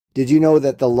Did you know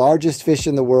that the largest fish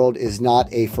in the world is not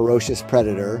a ferocious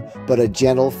predator, but a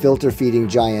gentle, filter-feeding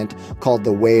giant called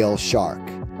the whale shark?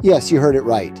 Yes, you heard it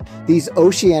right. These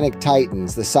oceanic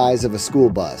titans, the size of a school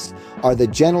bus, are the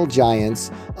gentle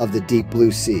giants of the deep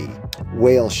blue sea.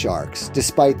 Whale sharks,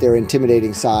 despite their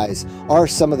intimidating size, are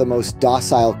some of the most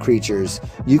docile creatures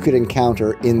you could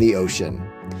encounter in the ocean.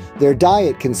 Their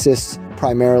diet consists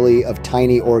primarily of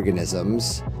tiny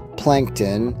organisms,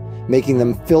 plankton, making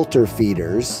them filter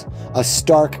feeders, a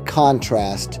stark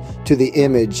contrast to the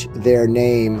image their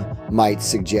name might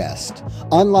suggest.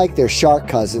 Unlike their shark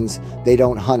cousins, they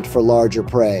don't hunt for larger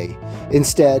prey.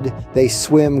 Instead, they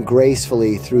swim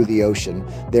gracefully through the ocean,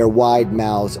 their wide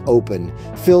mouths open,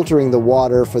 filtering the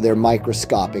water for their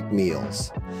microscopic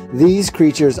meals. These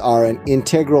creatures are an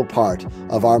integral part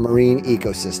of our marine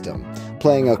ecosystem,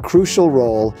 playing a crucial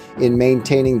role in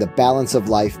maintaining the balance of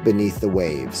life beneath the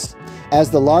waves. As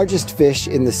the largest fish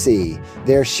in the sea,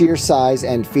 their sheer size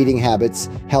and feeding habits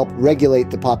help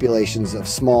regulate the populations of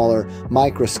smaller,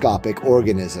 microscopic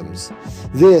organisms.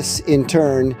 This, in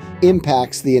turn,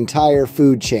 impacts the entire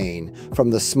food chain, from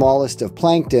the smallest of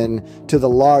plankton to the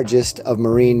largest of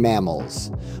marine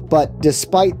mammals. But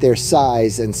despite their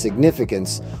size and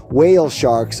significance, whale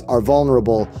sharks are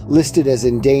vulnerable, listed as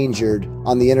endangered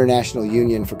on the International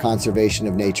Union for Conservation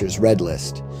of Nature's Red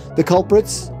List. The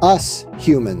culprits? Us,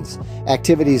 humans.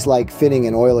 Activities like finning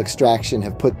and oil extraction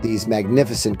have put these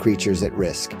magnificent creatures at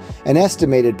risk. An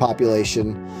estimated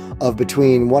population of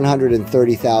between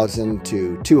 130,000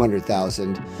 to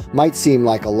 200,000 might seem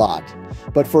like a lot,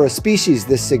 but for a species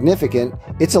this significant,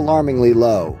 it's alarmingly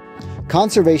low.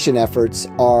 Conservation efforts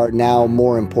are now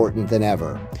more important than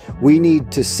ever. We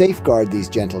need to safeguard these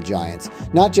gentle giants,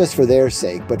 not just for their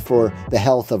sake, but for the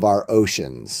health of our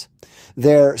oceans.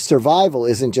 Their survival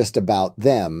isn't just about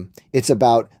them, it's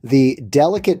about the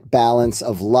delicate balance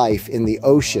of life in the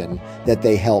ocean that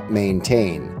they help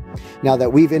maintain. Now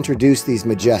that we've introduced these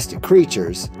majestic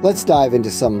creatures, let's dive into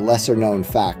some lesser-known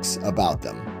facts about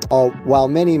them. While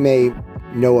many may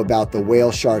know about the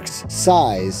whale shark's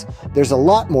size, there's a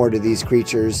lot more to these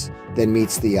creatures than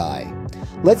meets the eye.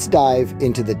 Let's dive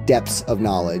into the depths of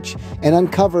knowledge and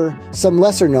uncover some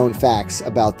lesser-known facts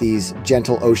about these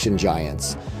gentle ocean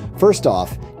giants. First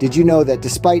off, did you know that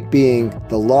despite being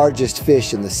the largest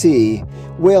fish in the sea,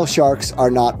 whale sharks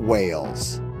are not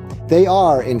whales? They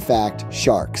are, in fact,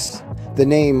 sharks. The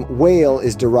name whale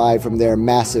is derived from their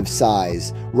massive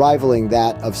size, rivaling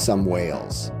that of some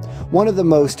whales. One of the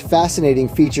most fascinating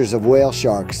features of whale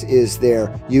sharks is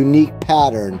their unique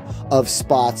pattern of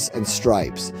spots and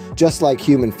stripes. Just like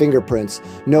human fingerprints,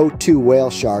 no two whale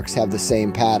sharks have the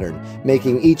same pattern,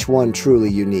 making each one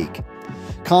truly unique.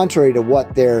 Contrary to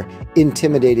what their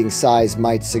intimidating size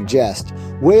might suggest,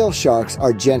 whale sharks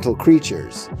are gentle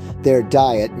creatures. Their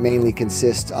diet mainly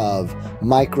consists of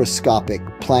microscopic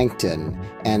plankton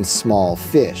and small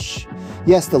fish.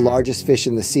 Yes, the largest fish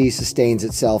in the sea sustains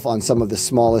itself on some of the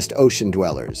smallest ocean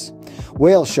dwellers.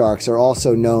 Whale sharks are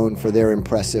also known for their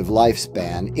impressive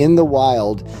lifespan. In the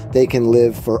wild, they can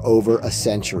live for over a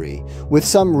century, with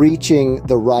some reaching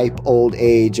the ripe old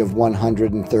age of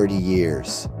 130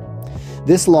 years.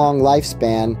 This long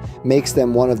lifespan makes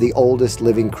them one of the oldest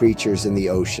living creatures in the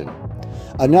ocean.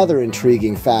 Another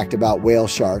intriguing fact about whale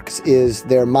sharks is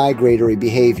their migratory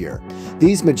behavior.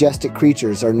 These majestic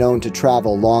creatures are known to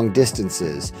travel long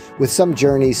distances, with some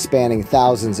journeys spanning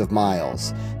thousands of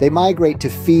miles. They migrate to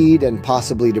feed and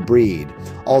possibly to breed,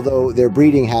 although their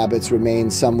breeding habits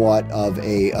remain somewhat of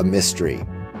a mystery.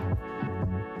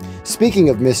 Speaking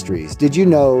of mysteries, did you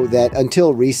know that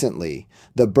until recently,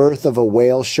 the birth of a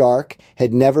whale shark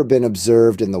had never been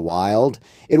observed in the wild?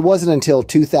 It wasn't until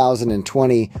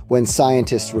 2020 when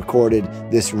scientists recorded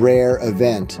this rare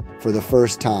event for the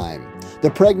first time. The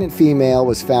pregnant female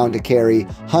was found to carry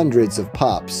hundreds of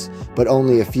pups, but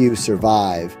only a few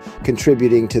survive,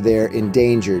 contributing to their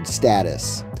endangered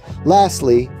status.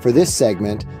 Lastly, for this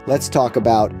segment, let's talk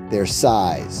about their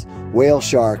size. Whale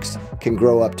sharks can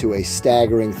grow up to a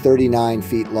staggering 39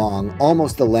 feet long,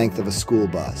 almost the length of a school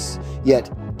bus. Yet,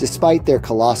 despite their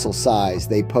colossal size,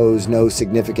 they pose no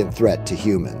significant threat to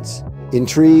humans.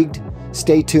 Intrigued?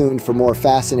 Stay tuned for more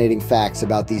fascinating facts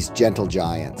about these gentle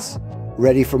giants.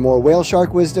 Ready for more whale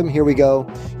shark wisdom? Here we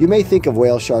go. You may think of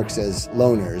whale sharks as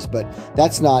loners, but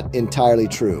that's not entirely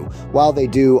true. While they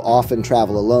do often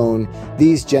travel alone,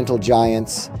 these gentle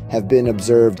giants have been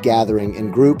observed gathering in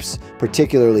groups,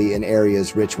 particularly in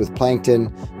areas rich with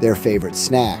plankton, their favorite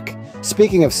snack.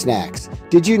 Speaking of snacks,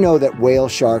 did you know that whale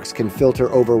sharks can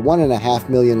filter over 1.5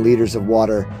 million liters of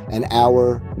water an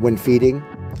hour when feeding?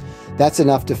 That's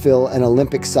enough to fill an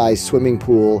Olympic-sized swimming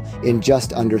pool in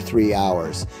just under 3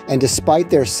 hours. And despite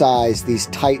their size, these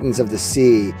titans of the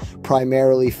sea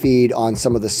primarily feed on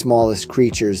some of the smallest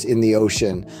creatures in the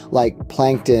ocean, like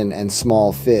plankton and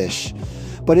small fish.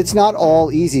 But it's not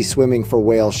all easy swimming for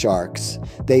whale sharks.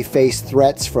 They face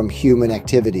threats from human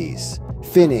activities.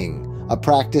 Finning, a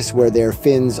practice where their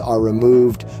fins are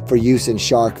removed for use in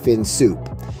shark fin soup,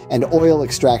 and oil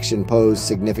extraction pose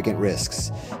significant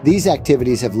risks. These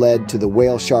activities have led to the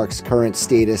whale shark's current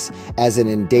status as an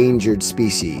endangered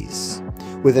species,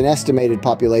 with an estimated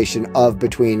population of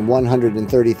between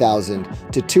 130,000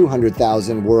 to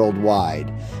 200,000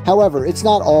 worldwide. However, it's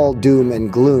not all doom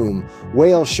and gloom.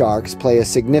 Whale sharks play a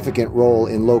significant role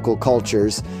in local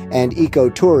cultures and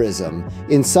ecotourism.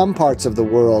 In some parts of the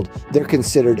world, they're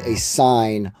considered a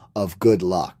sign of good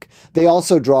luck. They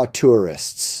also draw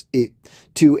tourists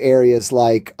to areas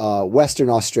like Western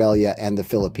Australia and the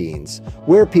Philippines,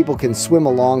 where people can swim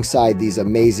alongside these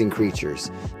amazing creatures.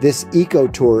 This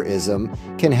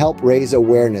ecotourism can help raise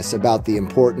awareness about the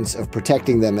importance of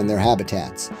protecting them and their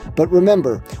habitats. But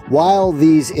remember, while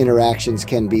these interactions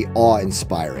can be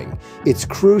awe-inspiring, it's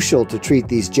crucial to treat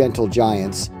these gentle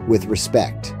giants with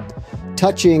respect.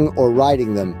 Touching or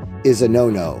riding them is a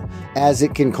no-no, as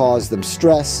it can cause them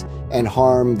stress and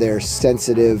harm their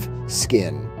sensitive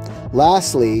skin.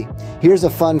 Lastly, here's a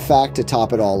fun fact to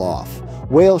top it all off.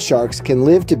 Whale sharks can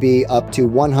live to be up to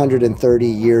 130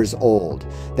 years old.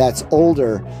 That's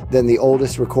older than the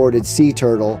oldest recorded sea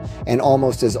turtle and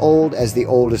almost as old as the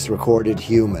oldest recorded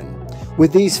human.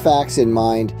 With these facts in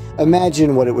mind,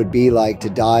 imagine what it would be like to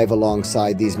dive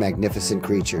alongside these magnificent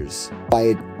creatures.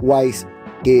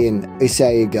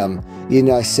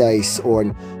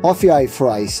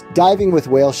 Diving with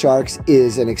whale sharks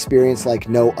is an experience like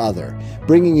no other,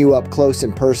 bringing you up close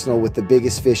and personal with the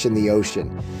biggest fish in the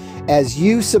ocean. As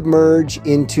you submerge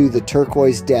into the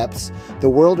turquoise depths, the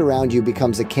world around you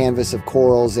becomes a canvas of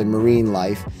corals and marine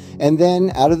life, and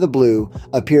then, out of the blue,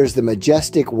 appears the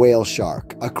majestic whale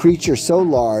shark, a creature so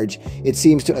large it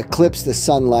seems to eclipse the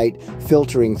sunlight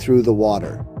filtering through the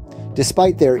water.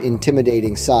 Despite their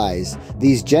intimidating size,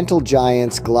 these gentle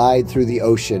giants glide through the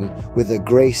ocean with a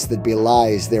grace that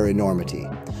belies their enormity.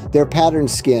 Their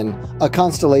patterned skin, a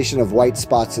constellation of white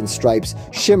spots and stripes,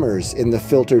 shimmers in the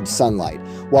filtered sunlight,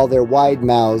 while their wide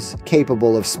mouths,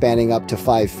 capable of spanning up to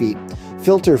 5 feet,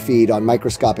 filter feed on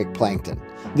microscopic plankton.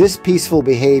 This peaceful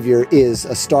behavior is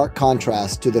a stark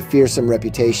contrast to the fearsome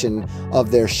reputation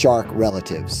of their shark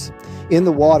relatives. In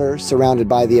the water, surrounded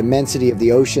by the immensity of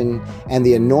the ocean and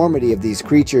the enormity of these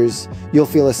creatures, you'll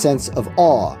feel a sense of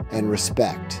awe and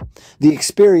respect. The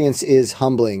experience is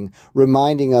humbling,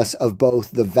 reminding us of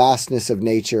both the vastness of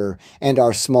nature and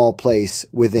our small place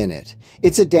within it.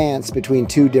 It's a dance between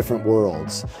two different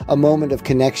worlds, a moment of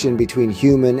connection between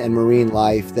human and marine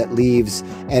life that leaves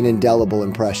an indelible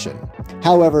impression.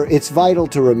 However, it's vital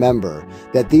to remember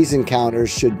that these encounters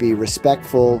should be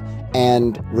respectful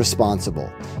and responsible.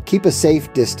 Keep a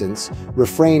safe distance,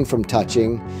 refrain from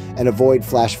touching, and avoid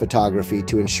flash photography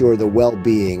to ensure the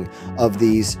well-being of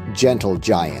these gentle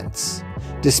giants.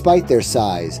 Despite their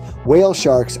size, whale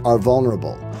sharks are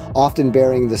vulnerable, often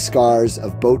bearing the scars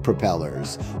of boat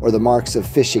propellers or the marks of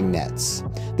fishing nets.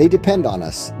 They depend on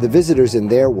us, the visitors in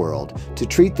their world, to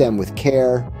treat them with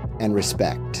care and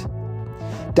respect.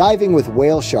 Diving with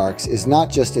whale sharks is not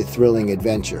just a thrilling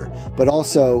adventure, but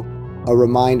also a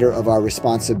reminder of our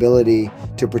responsibility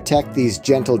to protect these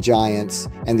gentle giants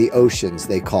and the oceans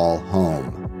they call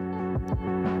home.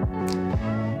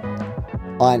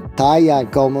 Und da ja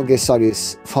kommer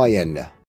Gesorges Feuende.